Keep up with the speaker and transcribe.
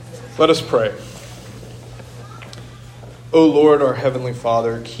Let us pray. O Lord, our Heavenly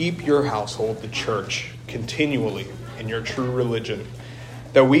Father, keep your household, the church, continually in your true religion,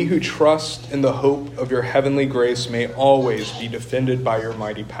 that we who trust in the hope of your heavenly grace may always be defended by your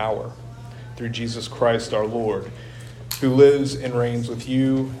mighty power. Through Jesus Christ our Lord, who lives and reigns with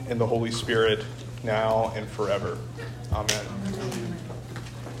you in the Holy Spirit, now and forever. Amen.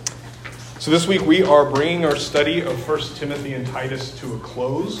 So this week we are bringing our study of 1 Timothy and Titus to a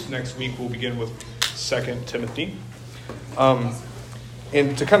close. Next week we'll begin with 2 Timothy.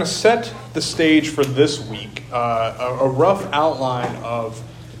 And to kind of set the stage for this week, a rough outline of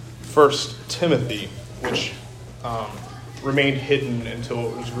 1 Timothy, which remained hidden until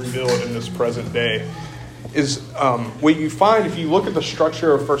it was revealed in this present day, is what you find if you look at the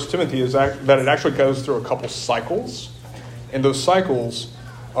structure of 1 Timothy is that it actually goes through a couple cycles. And those cycles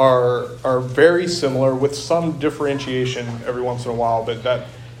are very similar with some differentiation every once in a while, but that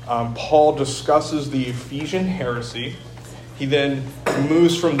Paul discusses the Ephesian heresy. He then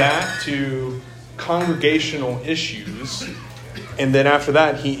moves from that to congregational issues. And then after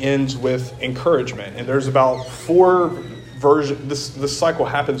that, he ends with encouragement. And there's about 4 versions. This cycle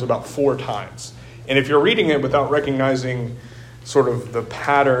happens about 4 times. And if you're reading it without recognizing sort of the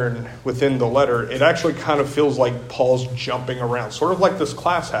pattern within the letter, it actually kind of feels like Paul's jumping around, sort of like this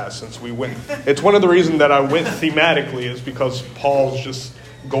class has since we went. It's one of the reasons that I went thematically is because Paul's just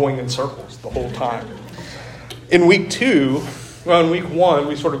going in circles the whole time. In week 1,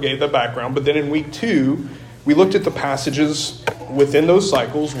 we sort of gave the background, but then in week 2, we looked at the passages within those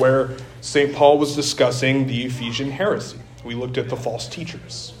cycles where St. Paul was discussing the Ephesian heresy. We looked at the false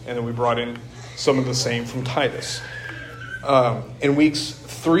teachers, and then we brought in some of the same from Titus. In weeks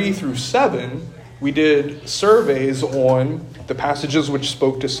 3 through 7, we did surveys on the passages which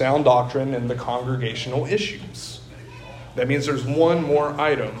spoke to sound doctrine and the congregational issues. That means there's one more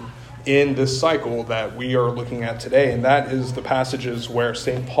item in this cycle that we are looking at today, and that is the passages where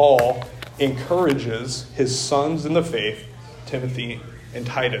St. Paul encourages his sons in the faith, Timothy and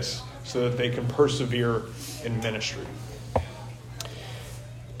Titus, so that they can persevere in ministry.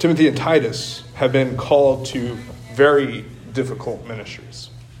 Timothy and Titus have been called to very difficult ministries.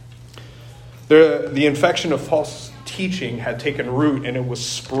 The infection of false teaching had taken root, and it was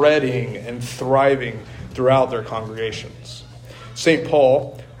spreading and thriving throughout their congregations. St.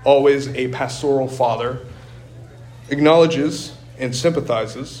 Paul, always a pastoral father, acknowledges and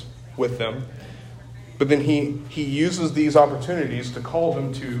sympathizes with them, but then he uses these opportunities to call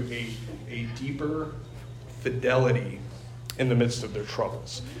them to a deeper fidelity in the midst of their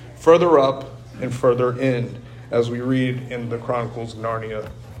troubles. Further up and further in, as we read in the Chronicles of Narnia,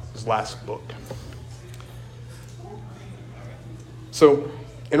 his last book. So,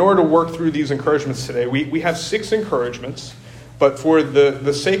 in order to work through these encouragements today, we have 6 encouragements. But for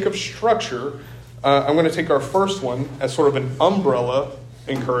the sake of structure, I'm going to take our first one as sort of an umbrella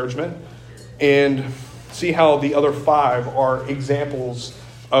encouragement and see how the other 5 are examples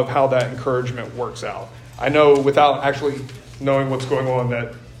of how that encouragement works out. I know without actually knowing what's going on,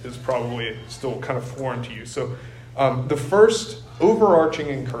 that is probably still kind of foreign to you. So the first overarching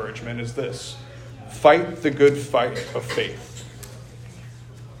encouragement is this: fight the good fight of faith.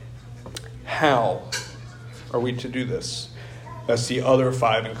 How are we to do this? That's the other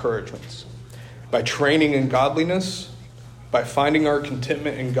 5 encouragements. By training in godliness, by finding our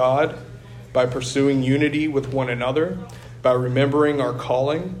contentment in God, by pursuing unity with one another, by remembering our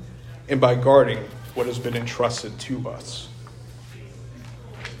calling, and by guarding what has been entrusted to us.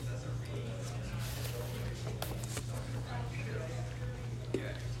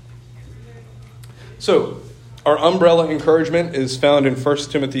 So, our umbrella encouragement is found in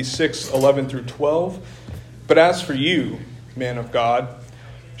 1 Timothy 6:11 through 12. But as for you, man of God,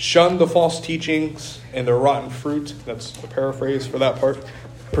 shun the false teachings and their rotten fruit. That's the paraphrase for that part.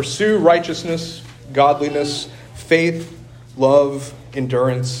 Pursue righteousness, godliness, faith, love,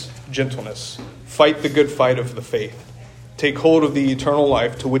 endurance, gentleness. Fight the good fight of the faith. Take hold of the eternal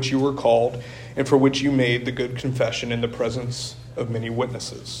life to which you were called and for which you made the good confession in the presence of many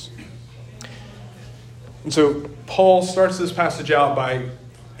witnesses. And so Paul starts this passage out by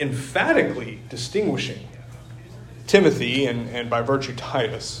emphatically distinguishing Timothy and by virtue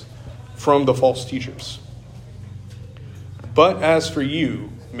Titus from the false teachers. But as for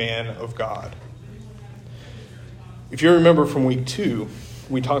you, man of God. If you remember from week 2,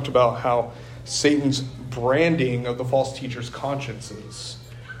 we talked about how Satan's branding of the false teachers' consciences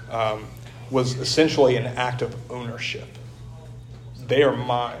was essentially an act of ownership. They are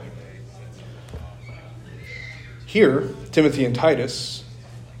mine. Here, Timothy and Titus,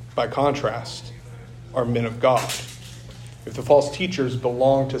 by contrast, are men of God. If the false teachers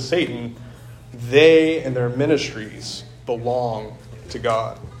belong to Satan, they and their ministries belong to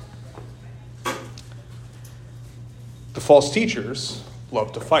God. The false teachers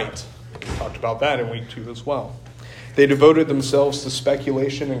love to fight. We talked about that in week 2 as well. They devoted themselves to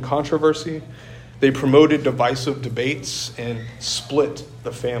speculation and controversy. They promoted divisive debates and split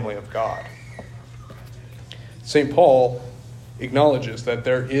the family of God. St. Paul acknowledges that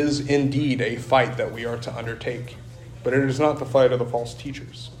there is indeed a fight that we are to undertake, but it is not the fight of the false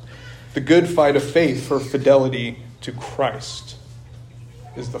teachers. The good fight of faith for fidelity to Christ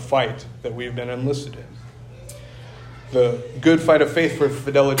is the fight that we have been enlisted in. The good fight of faith for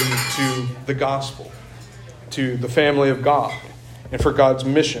fidelity to the gospel, to the family of God, and for God's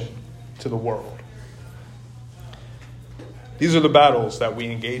mission to the world. These are the battles that we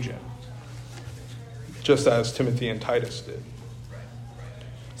engage in, just as Timothy and Titus did.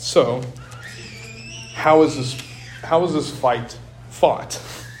 So, how is this fight fought?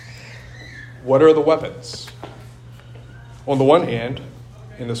 What are the weapons? On the one hand,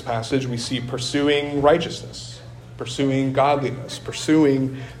 in this passage, we see pursuing righteousness, pursuing godliness,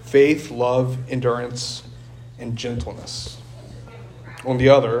 pursuing faith, love, endurance, and gentleness. On the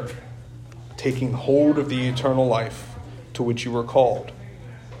other, taking hold of the eternal life to which you were called.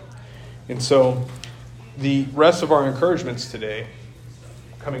 And so, the rest of our encouragements today,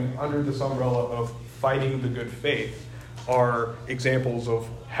 coming under this umbrella of fighting the good faith, are examples of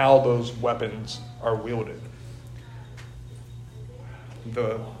how those weapons are wielded.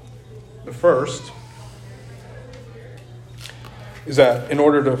 The first is that in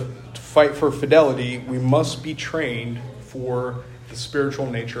order to fight for fidelity, we must be trained for the spiritual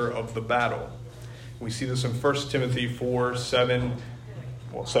nature of the battle. We see this in 1 Timothy 4,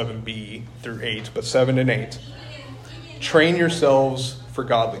 7b through 8, but 7 and 8. Train yourselves for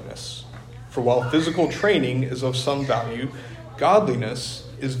godliness. For while physical training is of some value, godliness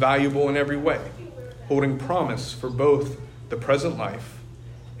is valuable in every way, holding promise for both the present life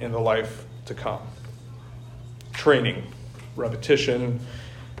and the life to come. Training, repetition,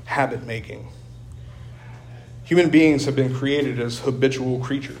 habit making. Human beings have been created as habitual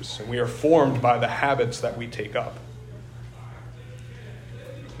creatures, and we are formed by the habits that we take up.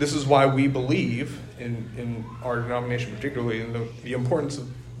 This is why we believe, in our denomination particularly, in the importance of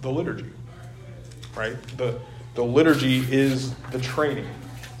the liturgy. Right? The liturgy is the training.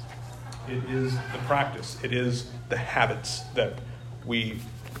 It is the practice. It is the habits that we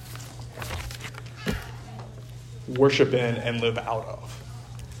worship in and live out of.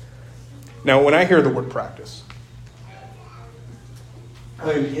 Now, when I hear the word practice,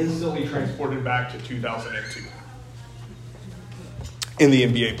 I am instantly transported back to 2002 in the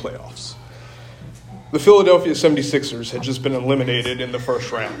NBA playoffs. The Philadelphia 76ers had just been eliminated in the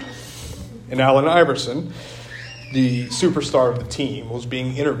first round. And Allen Iverson, the superstar of the team, was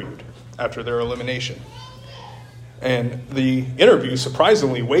being interviewed after their elimination. And the interview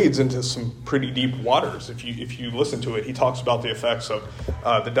surprisingly wades into some pretty deep waters. If you listen to it, he talks about the effects of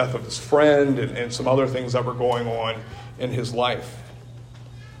the death of his friend and some other things that were going on in his life.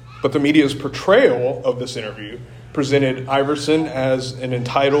 But the media's portrayal of this interview presented Iverson as an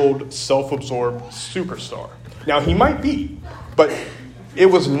entitled, self-absorbed superstar. Now, he might be, but it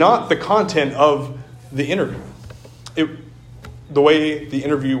was not the content of the interview. The way the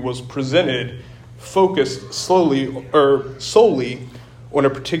interview was presented focused solely on a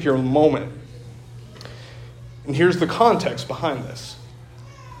particular moment. And here's the context behind this.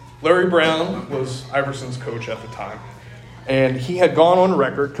 Larry Brown was Iverson's coach at the time, and he had gone on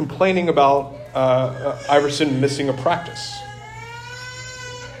record complaining about Iverson missing a practice.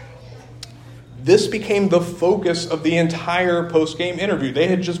 This became the focus of the entire post-game interview. They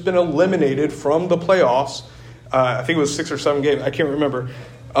had just been eliminated from the playoffs. I think it was 6 or 7 games. I can't remember.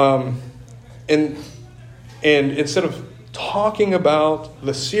 And instead of talking about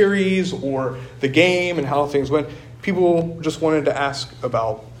the series or the game and how things went, people just wanted to ask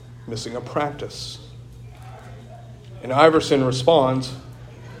about missing a practice. And Iverson responds,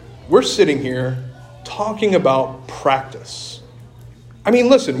 "We're sitting here talking about practice. I mean,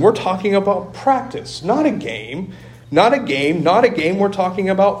 listen, we're talking about practice, not a game. Not a game, not a game. We're talking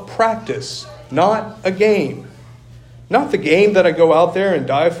about practice, not a game. Not the game that I go out there and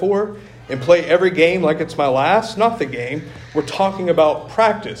die for and play every game like it's my last. Not the game. We're talking about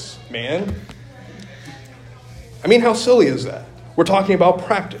practice, man. I mean, how silly is that? We're talking about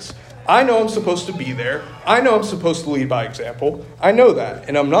practice. I know I'm supposed to be there. I know I'm supposed to lead by example. I know that.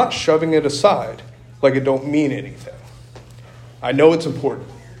 And I'm not shoving it aside like it don't mean anything. I know it's important.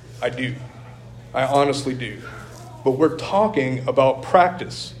 I do. I honestly do. But we're talking about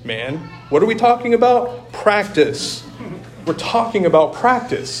practice, man. What are we talking about? Practice. We're talking about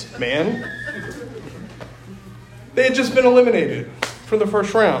practice, man. They had just been eliminated from the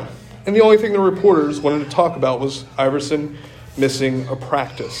first round. And the only thing the reporters wanted to talk about was Iverson missing a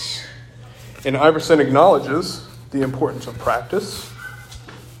practice. And Iverson acknowledges the importance of practice.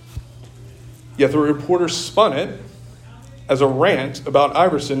 Yet the reporters spun it as a rant about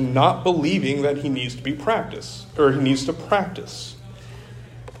Iverson not believing that he needs to practice.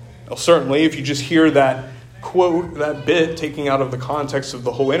 Now, certainly, if you just hear that quote, that bit, taking out of the context of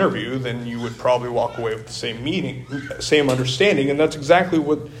the whole interview, then you would probably walk away with the same understanding, and that's exactly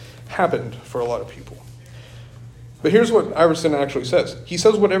what happened for a lot of people. But here's what Iverson actually says. He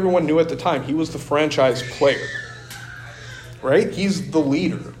says what everyone knew at the time. He was the franchise player, right? He's the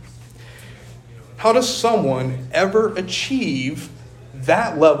leader. How does someone ever achieve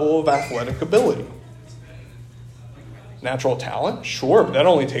that level of athletic ability? Natural talent? Sure, but that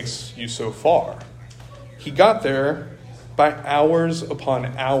only takes you so far. He got there by hours upon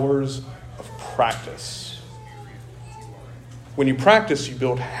hours of practice. When you practice, you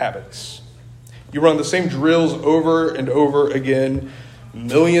build habits. You run the same drills over and over again,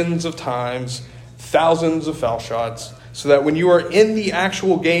 millions of times, thousands of foul shots, so that when you are in the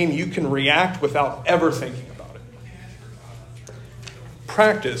actual game, you can react without ever thinking about it.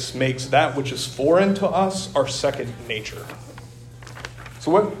 Practice makes that which is foreign to us our second nature. So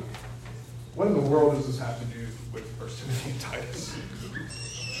what in the world does this have to do with 1 Timothy and Titus?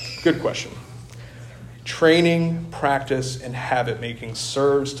 Good question. Training, practice, and habit making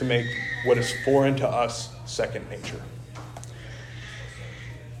serves to make what is foreign to us second nature.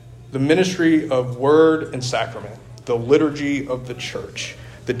 The ministry of word and sacrament, the liturgy of the church,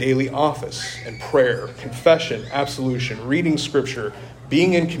 the daily office and prayer, confession, absolution, reading scripture,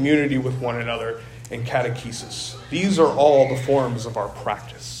 being in community with one another, and catechesis. These are all the forms of our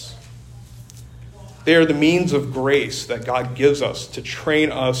practice. They are the means of grace that God gives us to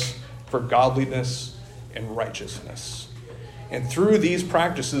train us for godliness and righteousness. And through these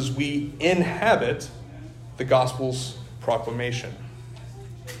practices, we inhabit the gospel's proclamation.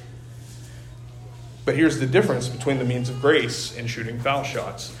 But here's the difference between the means of grace and shooting foul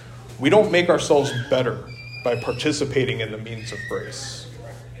shots. We don't make ourselves better by participating in the means of grace.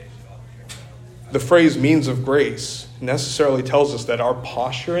 The phrase means of grace necessarily tells us that our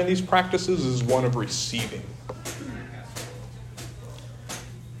posture in these practices is one of receiving.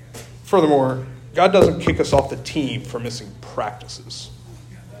 Furthermore, God doesn't kick us off the team for missing practices.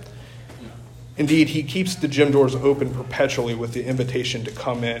 Indeed, he keeps the gym doors open perpetually with the invitation to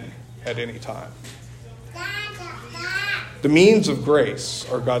come in at any time. The means of grace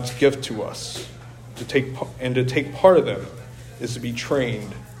are God's gift to us, to take part of them is to be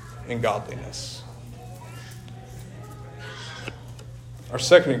trained in godliness. Our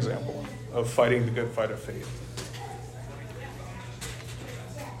second example of fighting the good fight of faith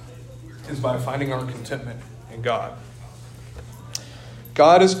is by finding our contentment in God.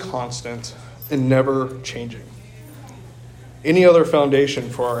 God is constant and never changing. Any other foundation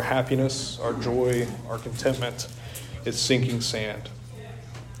for our happiness, our joy, our contentment is sinking sand.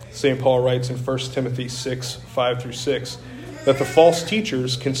 St. Paul writes in 1 Timothy 6, 5-6, that the false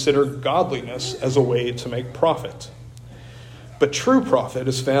teachers consider godliness as a way to make profit. But true profit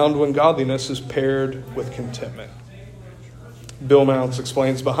is found when godliness is paired with contentment. Bill Mounts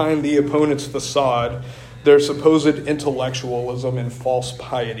explains, behind the opponent's facade, their supposed intellectualism and false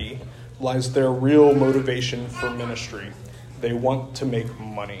piety, lies their real motivation for ministry. They want to make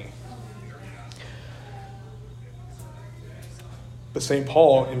money. But St.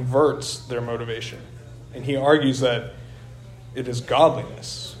 Paul inverts their motivation, and he argues that it is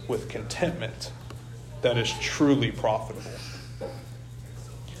godliness with contentment that is truly profitable.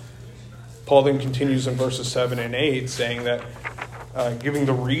 Paul then continues in verses 7 and 8, saying that, giving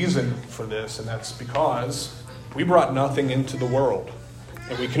the reason for this, and that's because we brought nothing into the world,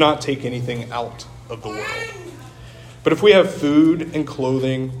 and we cannot take anything out of the world. But if we have food and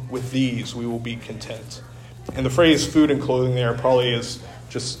clothing, with these we will be content. And the phrase food and clothing there probably is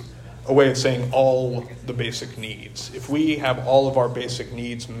just a way of saying all the basic needs. If we have all of our basic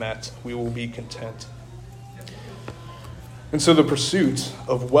needs met, we will be content. And so the pursuit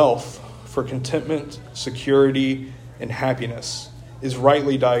of wealth for contentment, security, and happiness is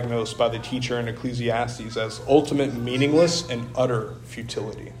rightly diagnosed by the teacher in Ecclesiastes as ultimate meaningless and utter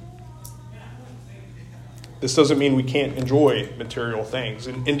futility. This doesn't mean we can't enjoy material things.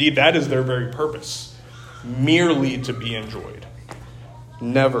 And indeed, that is their very purpose, merely to be enjoyed,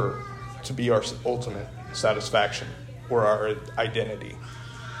 never to be our ultimate satisfaction or our identity.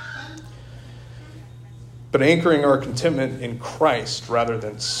 But anchoring our contentment in Christ rather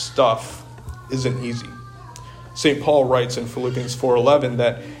than stuff isn't easy. St. Paul writes in Philippians 4:11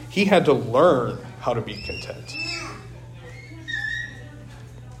 that he had to learn how to be content.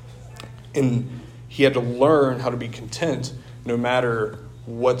 And he had to learn how to be content no matter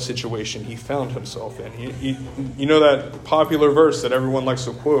what situation he found himself in. You know that popular verse that everyone likes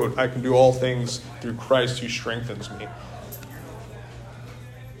to quote, I can do all things through Christ who strengthens me.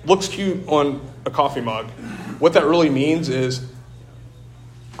 Looks cute on a coffee mug. What that really means is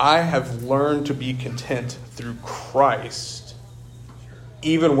I have learned to be content through Christ,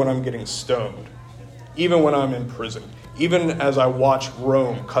 even when I'm getting stoned, even when I'm in prison, even as I watch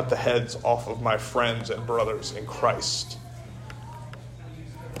Rome cut the heads off of my friends and brothers in Christ.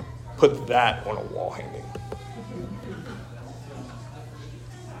 Put that on a wall hanging.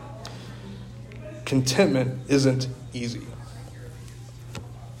 Contentment isn't easy,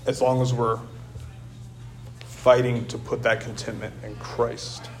 as long as we're fighting to put that contentment in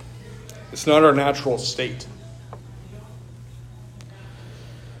Christ. It's not our natural state.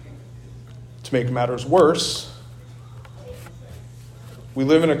 To make matters worse, we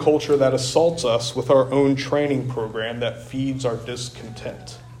live in a culture that assaults us with our own training program that feeds our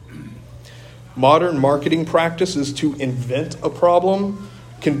discontent. Modern marketing practice is to invent a problem,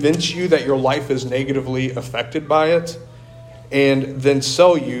 convince you that your life is negatively affected by it, and then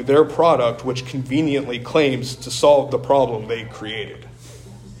sell you their product, which conveniently claims to solve the problem they created.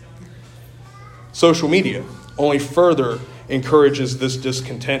 Social media only further encourages this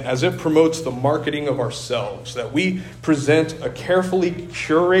discontent as it promotes the marketing of ourselves, that we present a carefully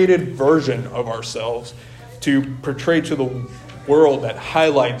curated version of ourselves to portray to the world that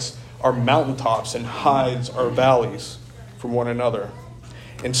highlights our mountaintops and hides our valleys from one another.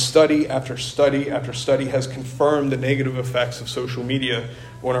 And study after study after study has confirmed the negative effects of social media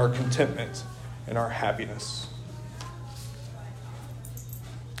on our contentment and our happiness.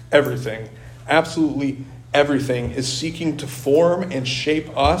 Everything, absolutely everything, is seeking to form and shape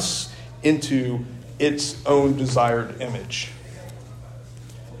us into its own desired image.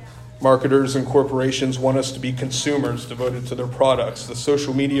 Marketers and corporations want us to be consumers devoted to their products. The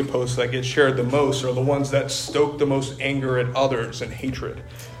social media posts that get shared the most are the ones that stoke the most anger at others and hatred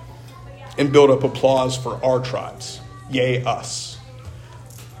and build up applause for our tribes. Yea, us.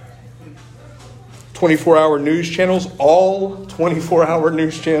 24-hour news channels, all 24-hour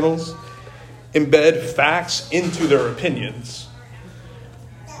news channels, embed facts into their opinions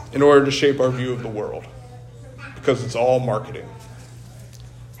in order to shape our view of the world, because it's all marketing.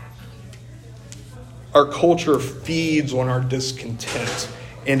 Our culture feeds on our discontent,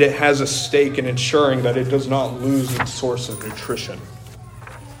 and it has a stake in ensuring that it does not lose its source of nutrition.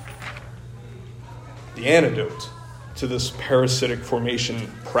 The antidote to this parasitic formation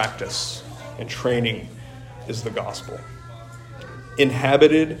practice and training is the gospel,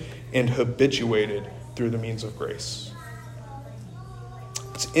 inhabited and habituated through the means of grace.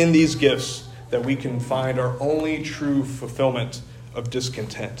 It's in these gifts that we can find our only true fulfillment of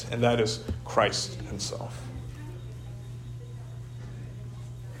discontent, and that is Christ himself.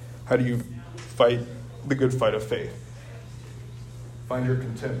 How do you fight the good fight of faith? Find your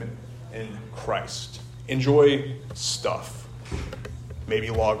contentment in Christ. Enjoy stuff. Maybe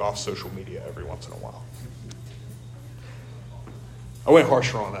log off social media every once in a while. I went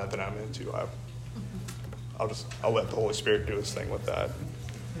harsher on that than I'm into. I'll let the Holy Spirit do his thing with that.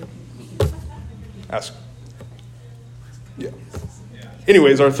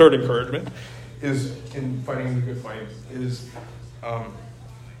 Anyways, our third encouragement is in fighting the good fight is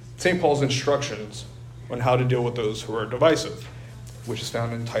St. Paul's instructions on how to deal with those who are divisive, which is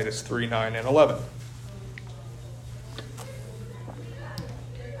found in Titus 3:9 and 11.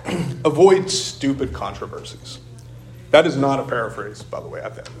 Avoid stupid controversies. That is not a paraphrase, by the way.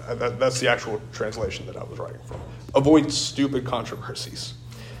 That's the actual translation that I was writing from. Avoid stupid controversies.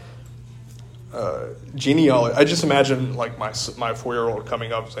 Genealogy. I just imagine like my 4-year-old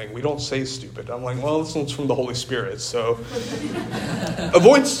coming up saying, "We don't say stupid." I'm like, well, this one's from the Holy Spirit, so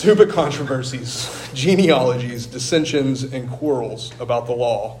avoid stupid controversies, genealogies, dissensions, and quarrels about the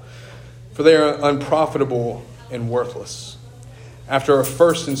law, for they are unprofitable and worthless. After a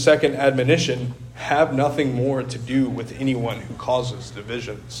first and second admonition, have nothing more to do with anyone who causes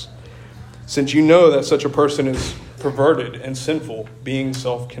divisions, since you know that such a person is perverted and sinful, being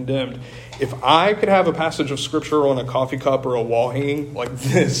self-condemned. If I could have a passage of scripture on a coffee cup or a wall hanging, like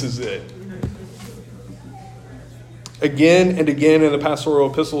this is it. Again and again in the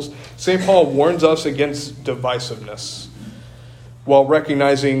pastoral epistles, St. Paul warns us against divisiveness, while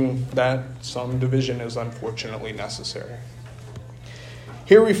recognizing that some division is unfortunately necessary.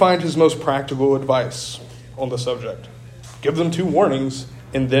 Here we find his most practical advice on the subject. Give them 2 warnings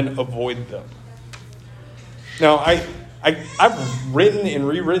and then avoid them. Now, I've written and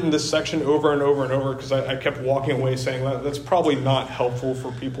rewritten this section over and over and over because I kept walking away saying that's probably not helpful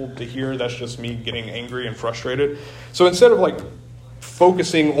for people to hear. That's just me getting angry and frustrated. So instead of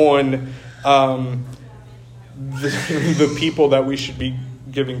focusing on the people that we should be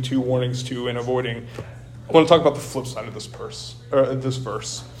giving 2 warnings to and avoiding, I want to talk about the flip side of this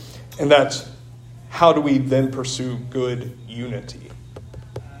verse, and that's how do we then pursue good unity?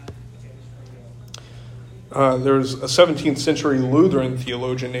 There's a 17th century Lutheran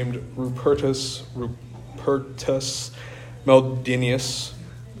theologian named Rupertus Meldenius.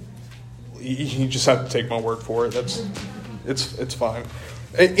 You just have to take my word for it. It's fine.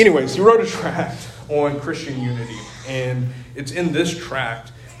 Anyways, he wrote a tract on Christian unity, and it's in this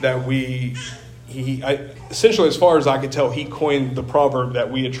tract that essentially, as far as I could tell, he coined the proverb that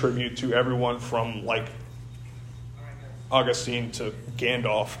we attribute to everyone from Augustine to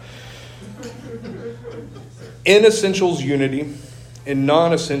Gandalf. In essentials, unity. In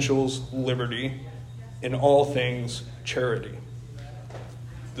non-essentials, liberty. In all things, charity.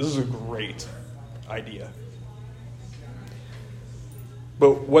 This is a great idea.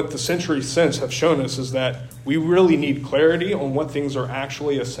 But what the centuries since have shown us is that we really need clarity on what things are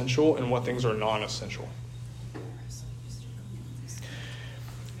actually essential and what things are non-essential.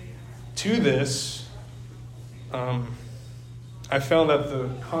 To this, I found that the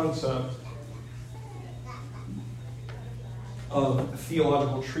concept of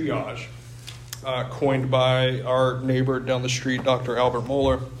theological triage, coined by our neighbor down the street, Dr. Albert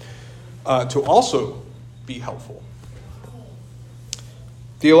Mohler, to also be helpful.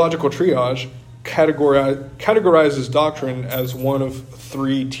 Theological triage categorizes doctrine as one of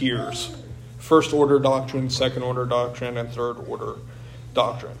 3 tiers: first order doctrine, second order doctrine, and third order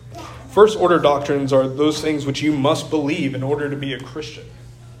doctrine. First order doctrines are those things which you must believe in order to be a Christian.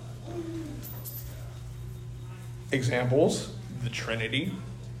 Examples: the Trinity,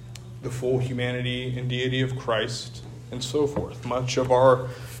 the full humanity and deity of Christ, and so forth. Much of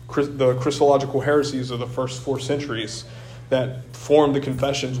the Christological heresies of the first 4 centuries that form the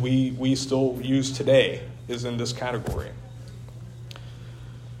confessions we still use today is in this category.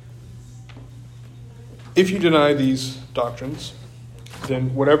 If you deny these doctrines,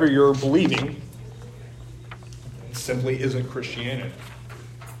 then whatever you're believing simply isn't Christianity.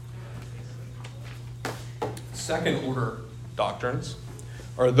 Second order doctrines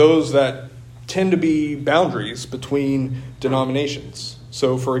are those that tend to be boundaries between denominations.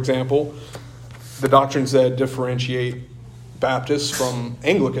 So, for example, the doctrines that differentiate Baptists from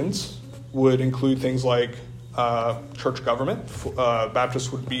Anglicans would include things like church government.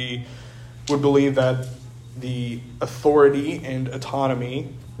 Baptists would believe that the authority and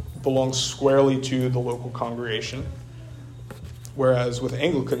autonomy belongs squarely to the local congregation, whereas with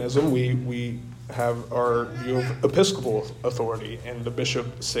Anglicanism we have our view of episcopal authority, and the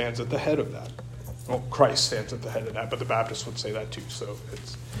bishop stands at the head of that. Well, Christ stands at the head of that, but the Baptists would say that too. So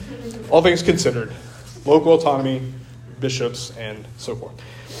it's all things considered: local autonomy, bishops, and so forth.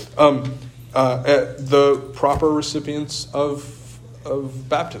 The proper recipients of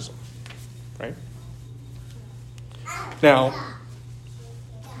baptism, right? Now,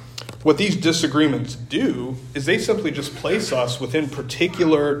 what these disagreements do is they simply just place us within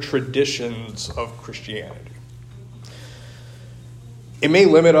particular traditions of Christianity. It may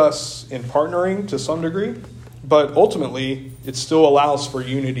limit us in partnering to some degree, but ultimately it still allows for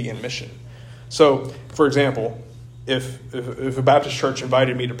unity in mission. So, for example, if a Baptist church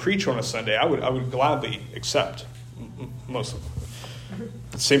invited me to preach on a Sunday, I would gladly accept most of them.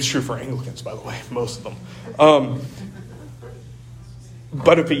 The same's true for Anglicans, by the way, most of them.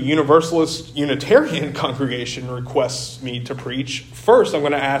 But if a Universalist Unitarian congregation requests me to preach, first I'm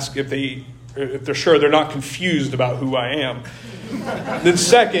going to ask if they're sure they're not confused about who I am. Then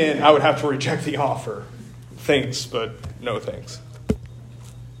second, I would have to reject the offer. Thanks, but no thanks.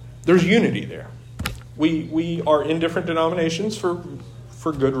 There's unity there. We are in different denominations for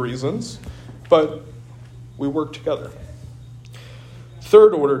good reasons, but we work together.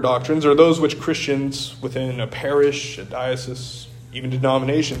 Third order doctrines are those which Christians within a parish, a diocese, even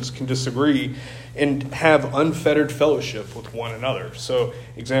denominations can disagree and have unfettered fellowship with one another. So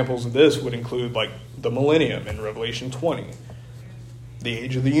examples of this would include like the millennium in Revelation 20, the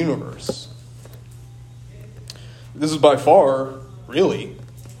age of the universe. This is by far, really,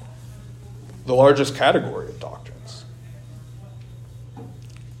 the largest category of doctrines.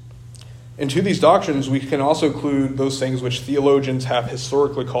 And to these doctrines, we can also include those things which theologians have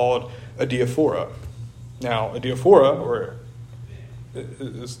historically called adiaphora. Now, adiaphora, or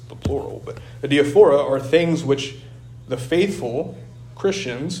is the plural, but adiaphora are things which the faithful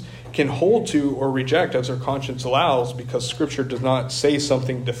Christians can hold to or reject as their conscience allows because Scripture does not say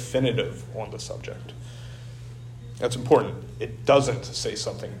something definitive on the subject. That's important. It doesn't say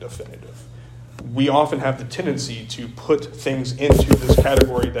something definitive. We often have the tendency to put things into this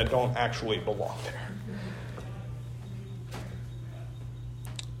category that don't actually belong there.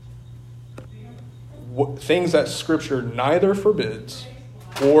 Things that Scripture neither forbids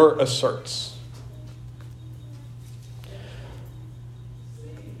or asserts.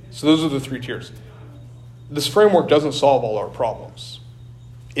 So those are the three tiers. This framework doesn't solve all our problems.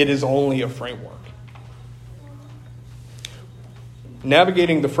 It is only a framework.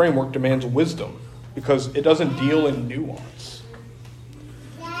 Navigating the framework demands wisdom because it doesn't deal in nuance.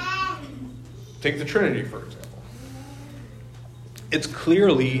 Take the Trinity, for example. It's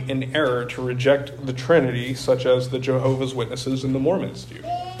clearly an error to reject the Trinity, such as the Jehovah's Witnesses and the Mormons do.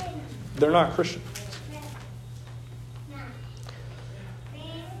 They're not Christians.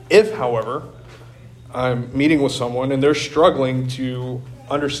 If, however, I'm meeting with someone and they're struggling to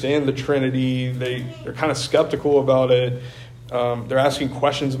understand the Trinity, they're kind of skeptical about it, they're asking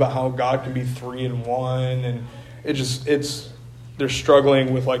questions about how God can be three in one, and they're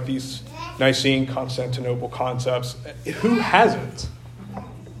struggling with like these Nicene, Constantinople concepts. Who hasn't?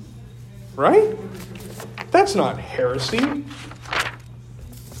 Right? That's not heresy.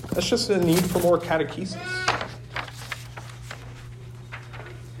 That's just a need for more catechesis.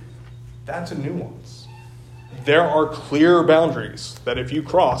 That's a nuance. There are clear boundaries that if you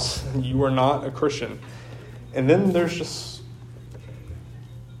cross, you are not a Christian. And then there's just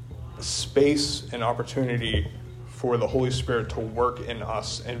space and opportunity for the Holy Spirit to work in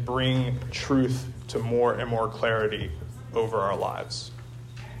us and bring truth to more and more clarity over our lives.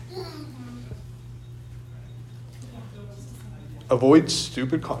 Avoid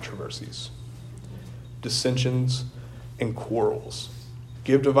stupid controversies, dissensions, and quarrels.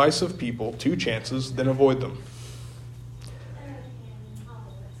 Give divisive people 2 chances, then avoid them.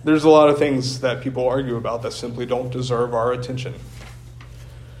 There's a lot of things that people argue about that simply don't deserve our attention.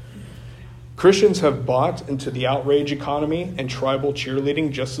 Christians have bought into the outrage economy and tribal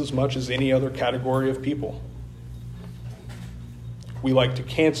cheerleading just as much as any other category of people. We like to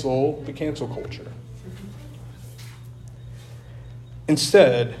cancel the cancel culture.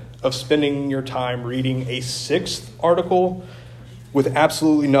 Instead of spending your time reading a 6th article with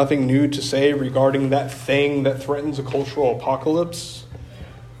absolutely nothing new to say regarding that thing that threatens a cultural apocalypse,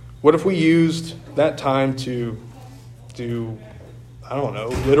 what if we used that time to do,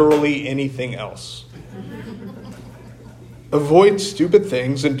 literally anything else? Avoid stupid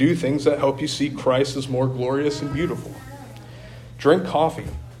things and do things that help you see Christ as more glorious and beautiful. Drink coffee,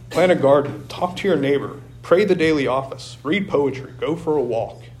 plant a garden, talk to your neighbor, pray the daily office, read poetry, go for a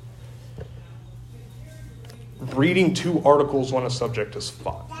walk. Reading 2 articles on a subject is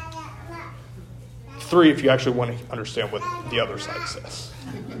fine. 3 if you actually want to understand what the other side says.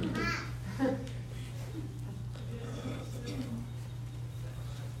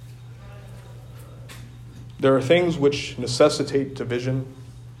 There are things which necessitate division,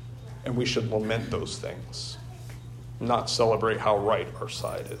 and we should lament those things, not celebrate how right our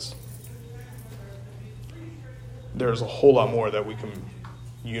side is. There's a whole lot more that we can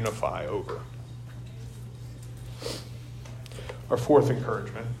unify over. Our 4th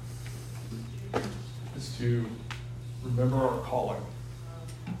encouragement is to remember our calling.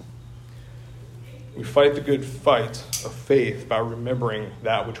 We fight the good fight of faith by remembering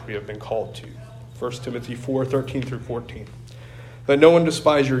that which we have been called to. 1 Timothy 4:13-14. Let no one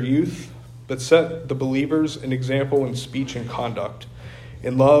despise your youth, but set the believers an example in speech and conduct,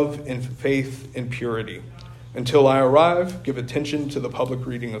 in love, in faith, in purity. Until I arrive, give attention to the public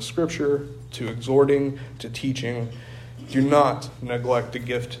reading of Scripture, to exhorting, to teaching. Do not neglect the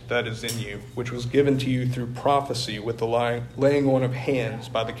gift that is in you, which was given to you through prophecy with the laying on of hands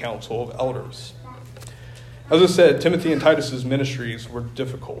by the council of elders. As I said, Timothy and Titus's ministries were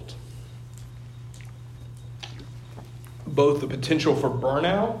difficult. Both the potential for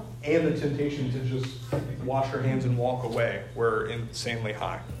burnout and the temptation to just wash your hands and walk away were insanely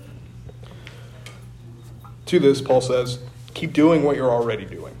high. To this, Paul says, keep doing what you're already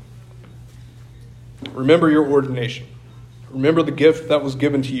doing. Remember your ordination. Remember the gift that was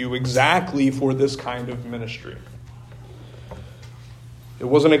given to you exactly for this kind of ministry. It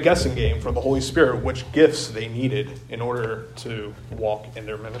wasn't a guessing game for the Holy Spirit which gifts they needed in order to walk in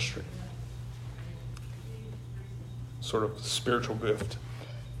their ministry. Sort of spiritual gift,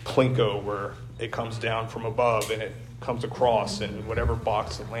 plinko, where it comes down from above and it comes across, and whatever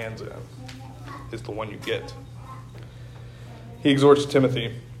box it lands in is the one you get. He exhorts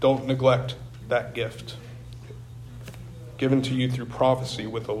Timothy, don't neglect that gift. given to you through prophecy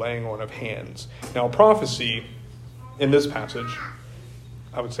with the laying on of hands. Now, prophecy in this passage,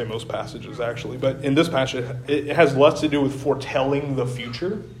 I would say most passages actually, but in this passage, it has less to do with foretelling the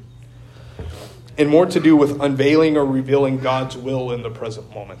future and more to do with unveiling or revealing God's will in the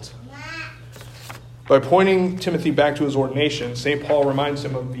present moment. By pointing Timothy back to his ordination, St. Paul reminds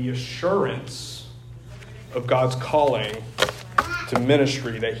him of the assurance of God's calling to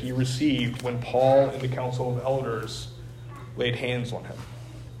ministry that he received when Paul and the Council of Elders laid hands on him.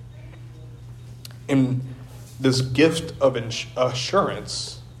 And this gift of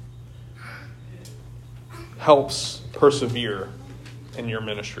assurance helps persevere in your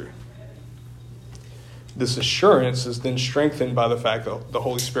ministry. This assurance is then strengthened by the fact that the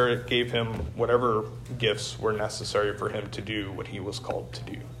Holy Spirit gave him whatever gifts were necessary for him to do what he was called to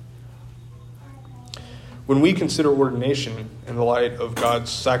do. When we consider ordination in the light of God's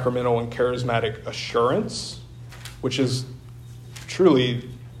sacramental and charismatic assurance, which is truly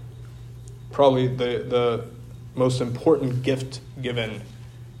probably the most important gift given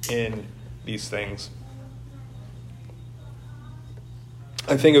in these things,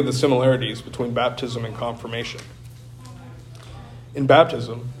 I think of the similarities between baptism and confirmation. In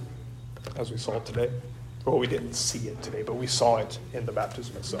baptism, as we saw today, well, we didn't see it today, but we saw it in the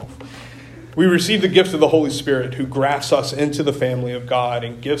baptism itself. We receive the gift of the Holy Spirit, who grafts us into the family of God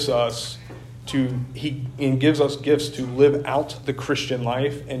and gives us gifts to live out the Christian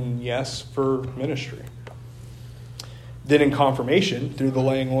life, and yes, for ministry. Then in confirmation, through the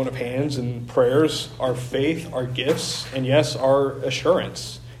laying on of hands and prayers, our faith, our gifts, and yes, our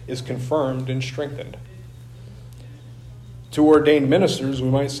assurance is confirmed and strengthened. To ordained ministers, we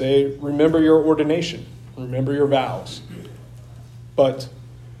might say, remember your ordination, remember your vows. But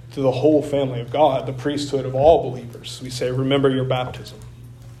to the whole family of God, the priesthood of all believers, we say, remember your baptism,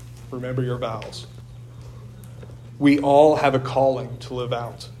 remember your vows. We all have a calling to live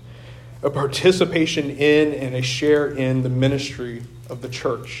out, a participation in and a share in the ministry of the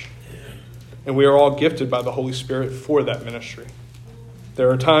church. And we are all gifted by the Holy Spirit for that ministry.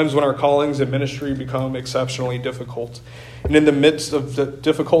 There are times when our callings and ministry become exceptionally difficult. And in the midst of the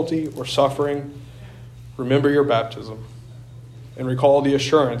difficulty or suffering, remember your baptism and recall the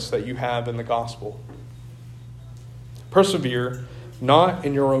assurance that you have in the gospel. Persevere not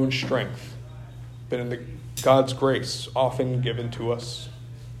in your own strength, but in God's grace often given to us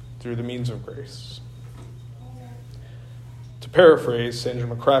through the means of grace. To paraphrase Sandra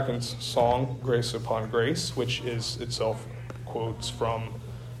McCracken's song, Grace Upon Grace, which is itself quotes from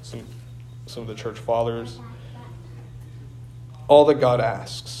some of the church fathers, all that God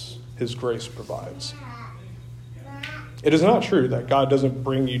asks, his grace provides. It is not true that God doesn't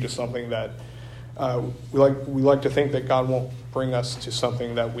bring you to something that we like to think that God won't bring us to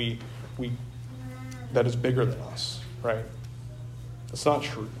something that that is bigger than us, right? That's not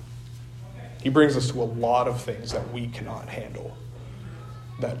true. He brings us to a lot of things that we cannot handle,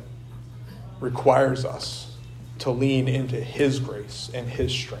 that requires us to lean into his grace and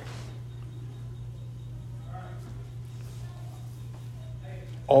his strength.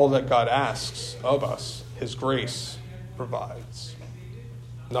 All that God asks of us, his grace provides.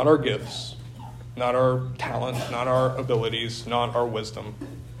 Not our gifts, not our talent, not our abilities, not our wisdom,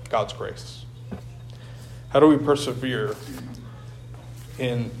 God's grace. How do we persevere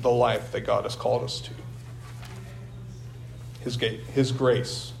in the life that God has called us to? His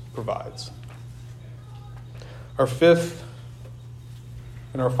grace provides. Our fifth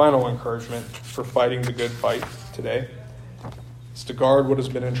and our final encouragement for fighting the good fight today is to guard what has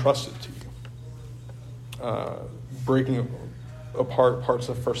been entrusted to you. Breaking apart parts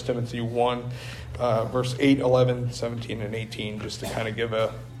of 1 Timothy 1, verse 8, 11, 17, and 18, just to kind of give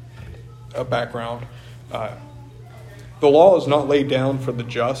a background. The law is not laid down for the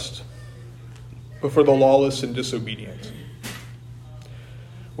just, but for the lawless and disobedient.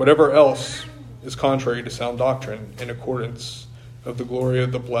 Whatever else is contrary to sound doctrine, in accordance of the glory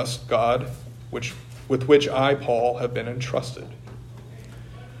of the blessed God, with which I, Paul, have been entrusted.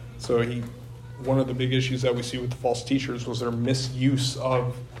 So one of the big issues that we see with the false teachers was their misuse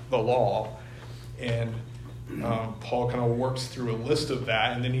of the law. And Paul kind of works through a list of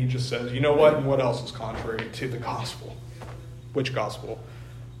that, and then he just says, you know what? And what else is contrary to the gospel? Which gospel?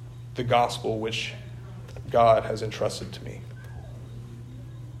 The gospel which God has entrusted to me.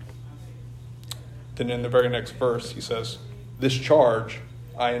 Then in the very next verse, he says, this charge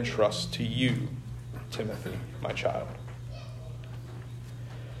I entrust to you, Timothy, my child.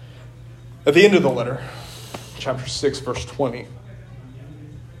 At the end of the letter, chapter 6, verse 20,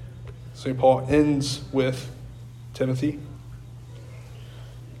 St. Paul ends with, Timothy,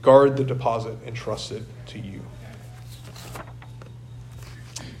 guard the deposit entrusted to you.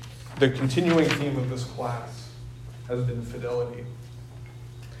 The continuing theme of this class has been fidelity.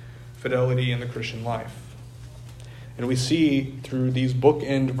 Fidelity in the Christian life. And we see through these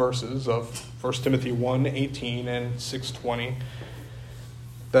bookend verses of 1 Timothy 1:18 and 6:20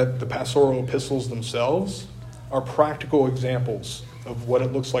 that the pastoral epistles themselves are practical examples of what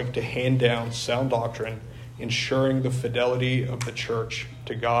it looks like to hand down sound doctrine, ensuring the fidelity of the church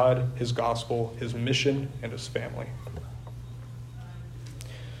to God, his gospel, his mission, and his family.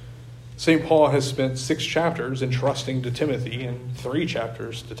 St. Paul has spent 6 chapters entrusting to Timothy and 3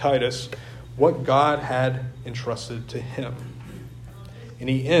 chapters to Titus what God had entrusted to him. And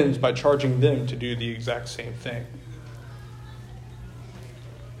he ends by charging them to do the exact same thing.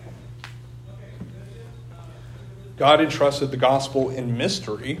 God entrusted the gospel in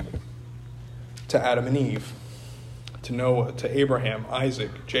mystery to Adam and Eve, to Noah, to Abraham,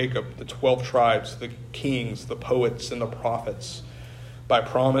 Isaac, Jacob, the 12 tribes, the kings, the poets, and the prophets, by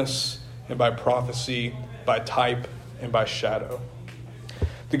promise and by prophecy, by type and by shadow.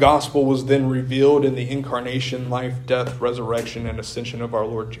 The gospel was then revealed in the incarnation, life, death, resurrection, and ascension of our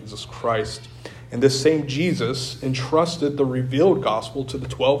Lord Jesus Christ. And this same Jesus entrusted the revealed gospel to the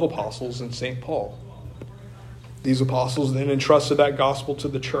 12 apostles and St. Paul. These apostles then entrusted that gospel to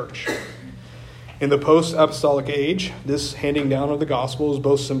the church. In the post-apostolic age, this handing down of the gospel is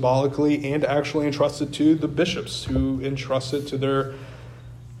both symbolically and actually entrusted to the bishops, who entrust it to their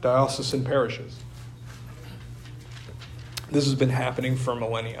diocesan parishes. This has been happening for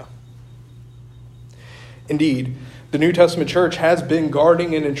millennia. Indeed, the New Testament church has been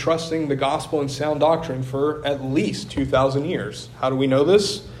guarding and entrusting the gospel and sound doctrine for at least 2,000 years. How do we know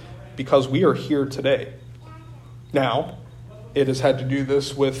this? Because we are here today. Now, it has had to do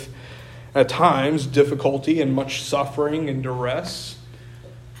this with, at times, difficulty and much suffering and duress,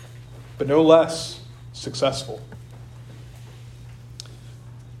 but no less successful.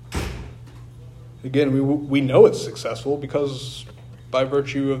 Again, we know it's successful because by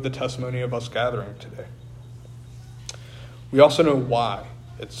virtue of the testimony of us gathering today. We also know why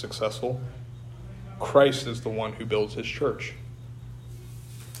it's successful. Christ is the one who builds his church.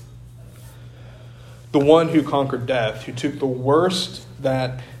 The one who conquered death, who took the worst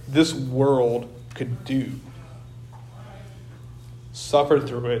that this world could do, suffered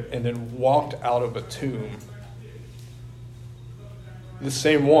through it, and then walked out of a tomb. The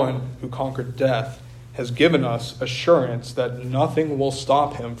same one who conquered death has given us assurance that nothing will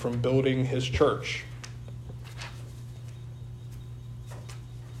stop him from building his church.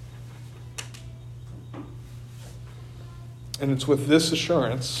 And it's with this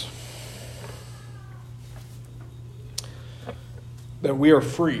assurance that we are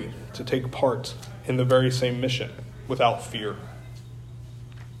free to take part in the very same mission without fear.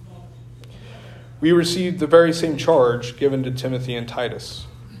 We received the very same charge given to Timothy and Titus,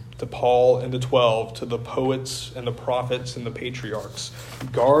 to Paul and the 12, to the poets and the prophets and the patriarchs.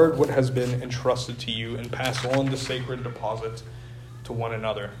 Guard what has been entrusted to you and pass on the sacred deposit to one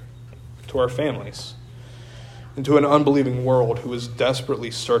another, to our families, and to an unbelieving world who is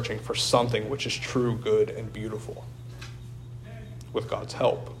desperately searching for something which is true, good, and beautiful. With God's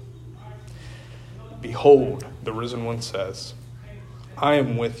help. Behold, the risen one says, I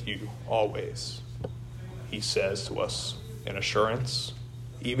am with you always. He says to us in assurance,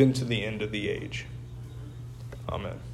 even to the end of the age. Amen.